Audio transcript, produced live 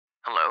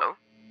Hello?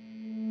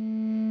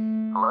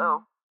 Hello?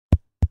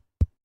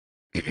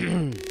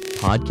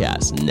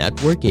 Podcast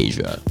Network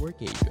Asia.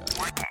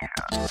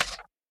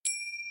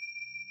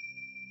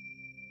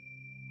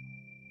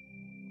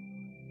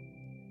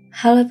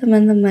 Halo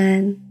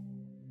teman-teman,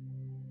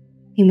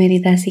 di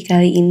meditasi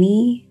kali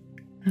ini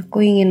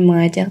aku ingin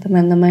mengajak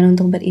teman-teman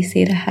untuk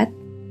beristirahat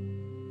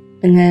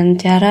dengan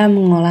cara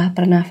mengolah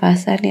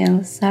pernafasan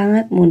yang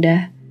sangat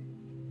mudah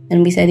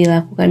dan bisa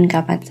dilakukan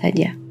kapan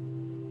saja.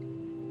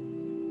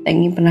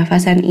 Teknik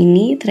pernafasan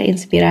ini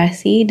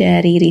terinspirasi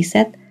dari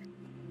riset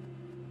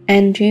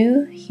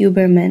Andrew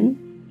Huberman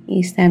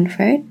di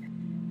Stanford,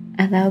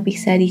 atau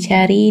bisa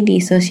dicari di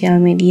sosial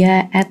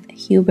media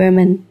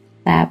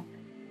 @HubermanLab.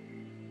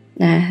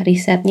 Nah,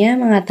 risetnya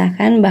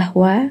mengatakan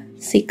bahwa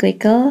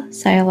cyclical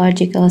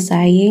psychological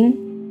sighing,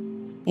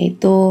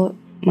 yaitu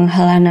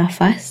menghela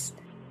nafas,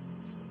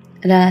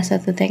 adalah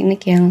suatu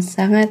teknik yang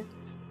sangat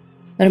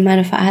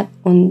bermanfaat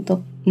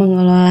untuk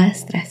mengelola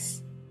stres.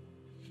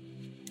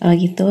 Kalau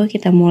gitu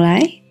kita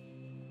mulai.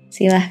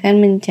 Silahkan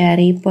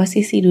mencari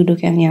posisi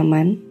duduk yang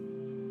nyaman,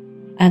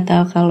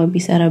 atau kalau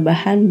bisa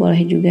rebahan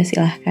boleh juga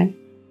silahkan.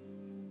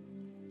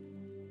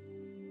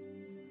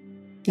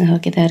 Lalu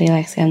kita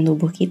rilekskan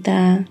tubuh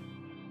kita.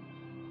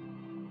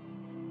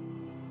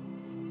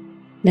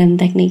 Dan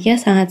tekniknya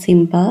sangat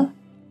simpel.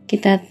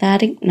 Kita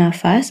tarik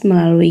nafas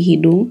melalui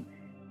hidung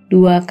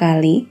 2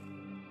 kali,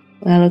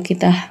 lalu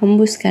kita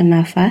hembuskan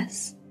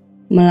nafas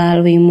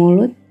melalui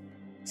mulut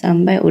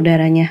sampai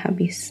udaranya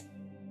habis.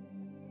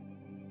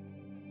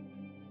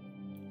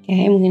 Oke,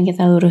 mungkin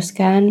kita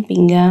luruskan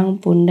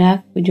pinggang,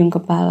 pundak, ujung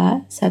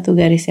kepala, satu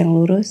garis yang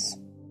lurus.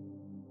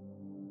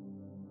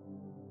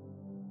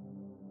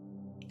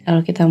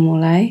 Lalu kita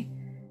mulai,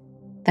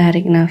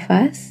 tarik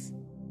nafas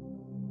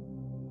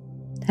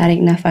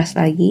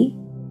lagi,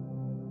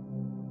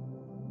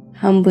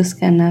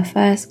 hembuskan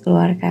nafas,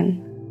 keluarkan.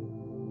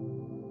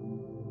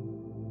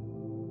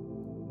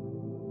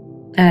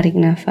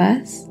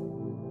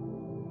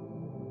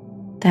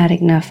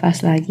 Tarik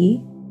nafas lagi,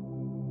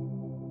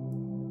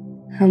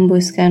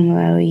 hembuskan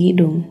melalui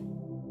hidung.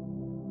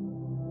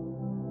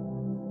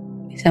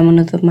 Bisa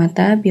menutup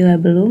mata bila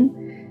belum.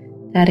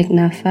 Tarik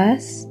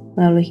nafas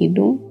melalui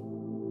hidung.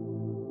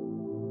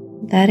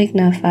 Tarik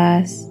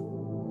nafas,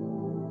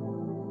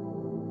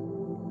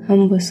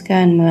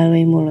 hembuskan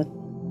melalui mulut.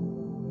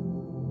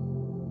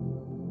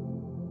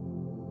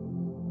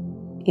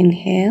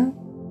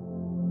 Inhale,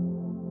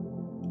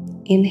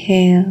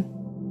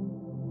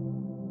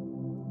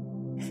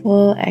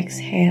 full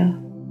exhale.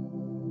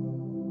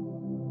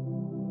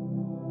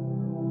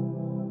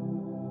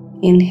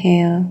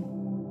 Inhale,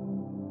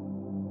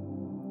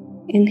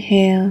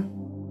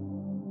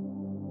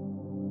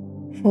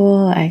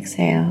 full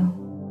exhale.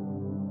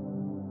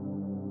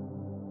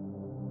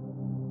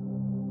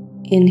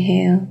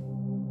 Inhale,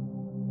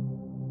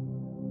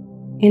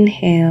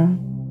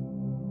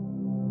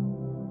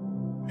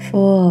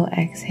 full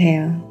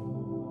exhale.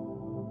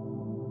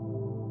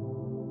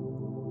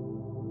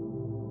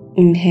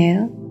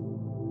 Inhale,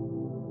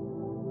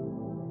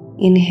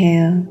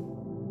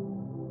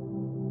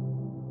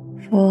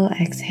 full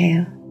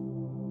exhale.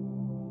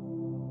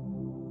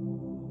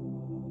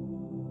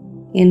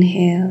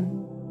 Inhale,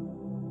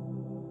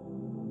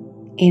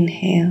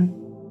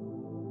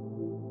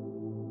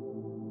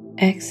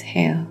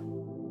 exhale.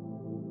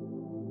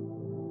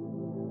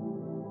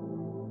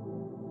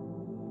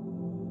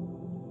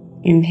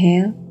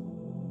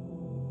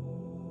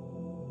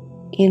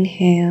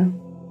 Inhale,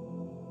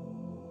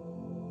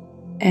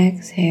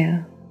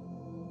 exhale.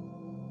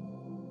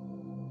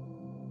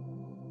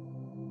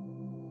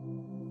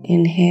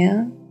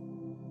 Inhale,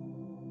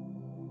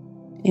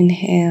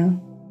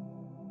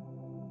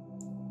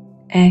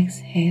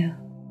 exhale.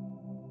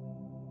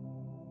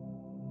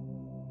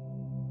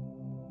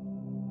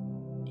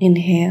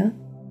 Inhale,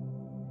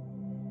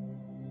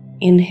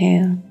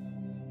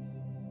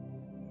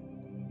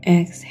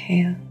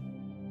 exhale.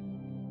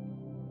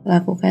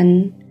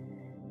 Lakukan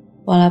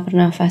pola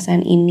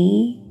pernafasan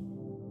ini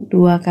 2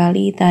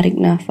 kali tarik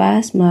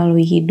nafas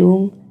melalui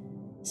hidung,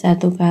 1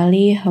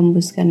 kali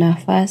hembuskan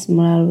nafas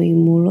melalui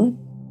mulut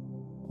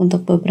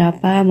untuk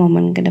beberapa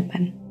momen ke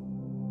depan.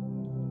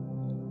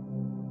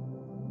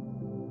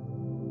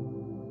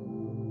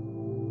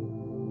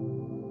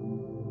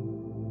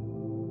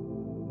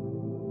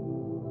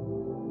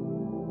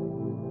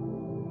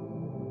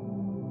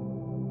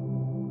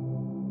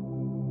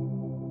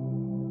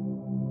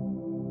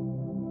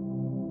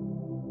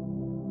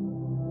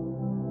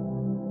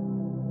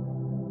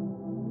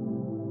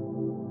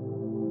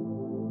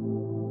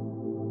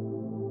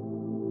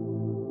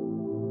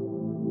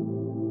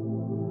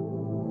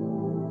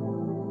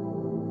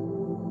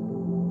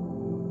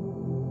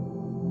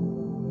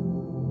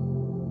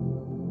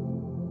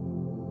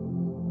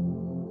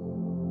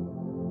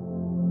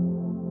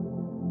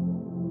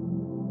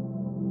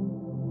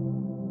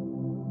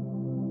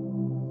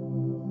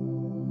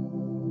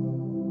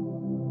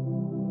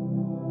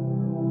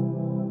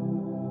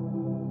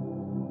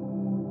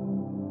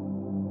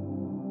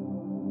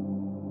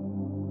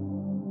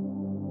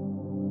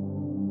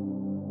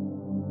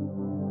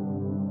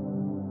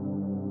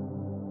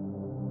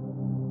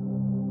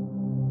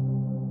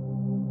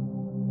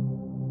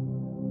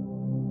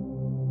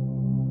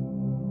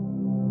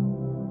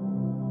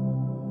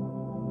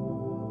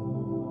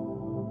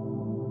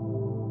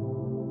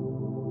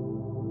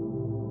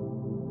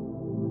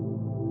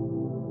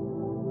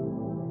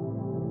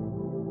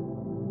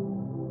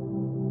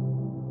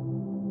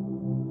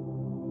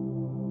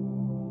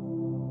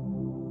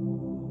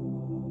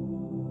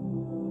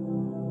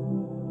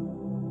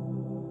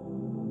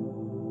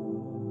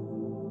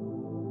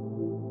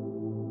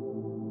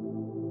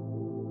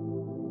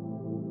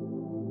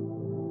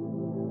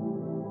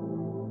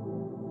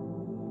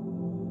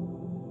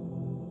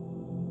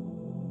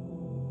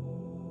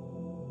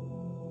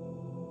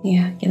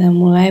 Ya, kita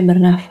mulai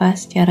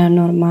bernafas secara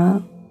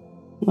normal,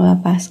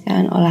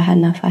 melepaskan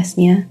olahan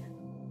nafasnya.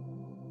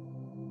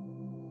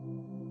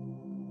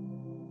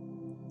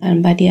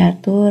 Tanpa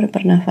diatur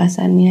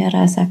pernafasannya,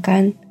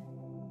 rasakan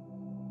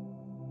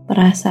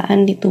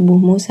perasaan di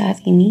tubuhmu saat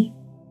ini.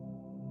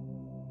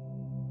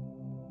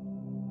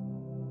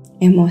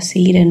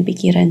 Emosi dan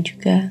pikiran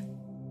juga.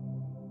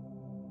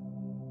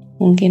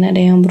 Mungkin ada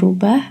yang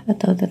berubah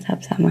atau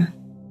tetap sama.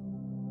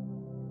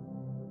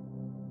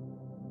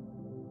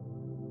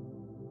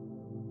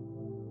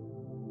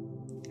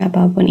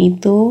 Apapun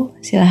itu,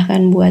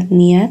 silahkan buat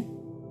niat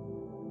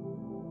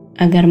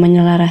agar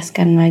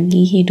menyelaraskan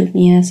lagi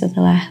hidupnya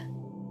setelah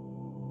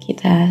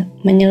kita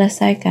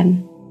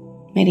menyelesaikan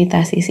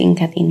meditasi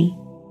singkat ini.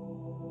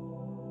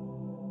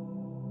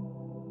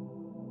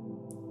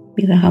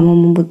 Bila kamu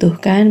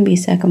membutuhkan,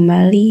 bisa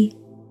kembali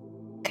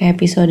ke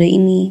episode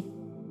ini,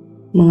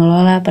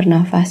 mengelola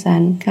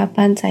pernafasan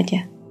kapan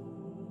saja.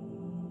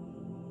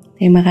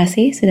 Terima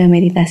kasih sudah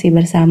meditasi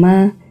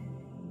bersama.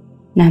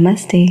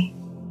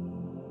 Namaste.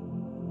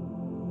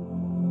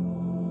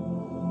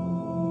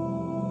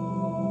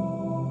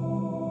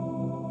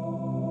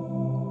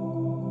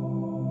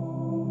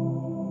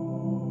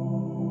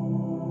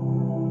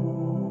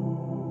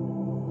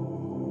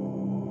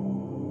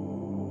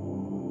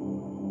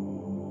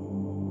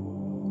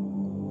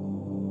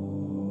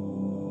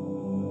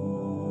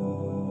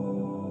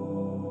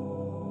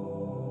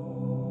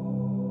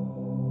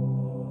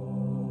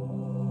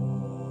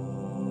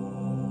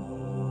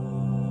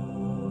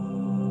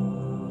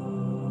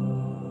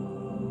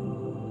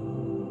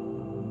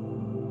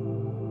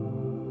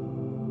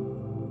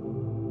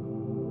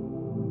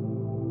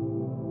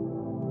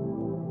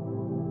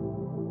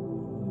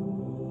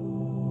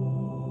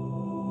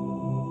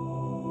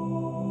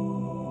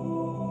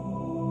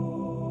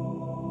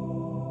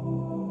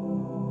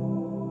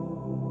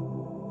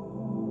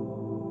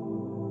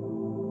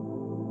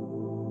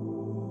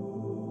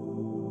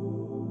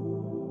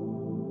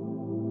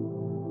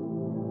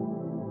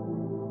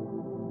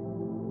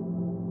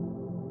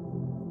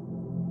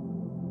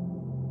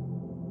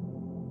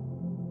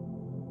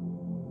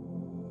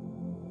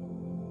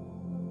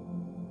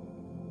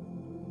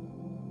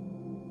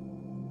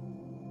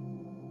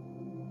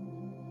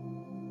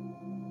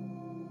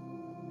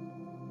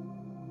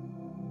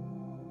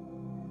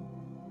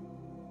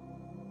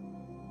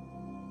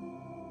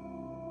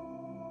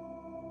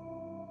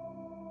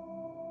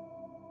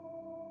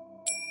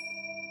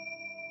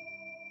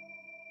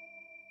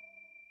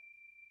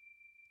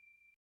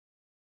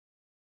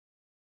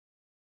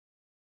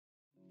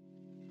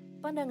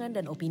 Pandangan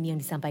dan opini yang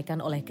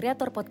disampaikan oleh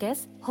kreator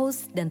podcast,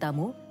 host, dan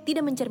tamu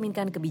tidak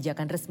mencerminkan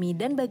kebijakan resmi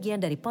dan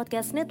bagian dari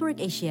podcast Network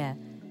Asia.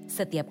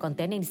 Setiap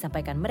konten yang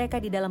disampaikan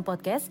mereka di dalam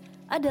podcast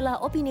adalah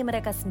opini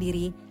mereka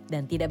sendiri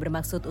dan tidak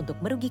bermaksud untuk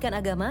merugikan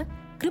agama,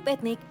 grup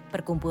etnik,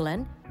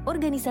 perkumpulan,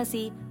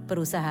 organisasi,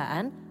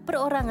 perusahaan,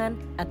 perorangan,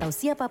 atau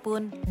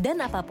siapapun dan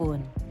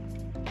apapun.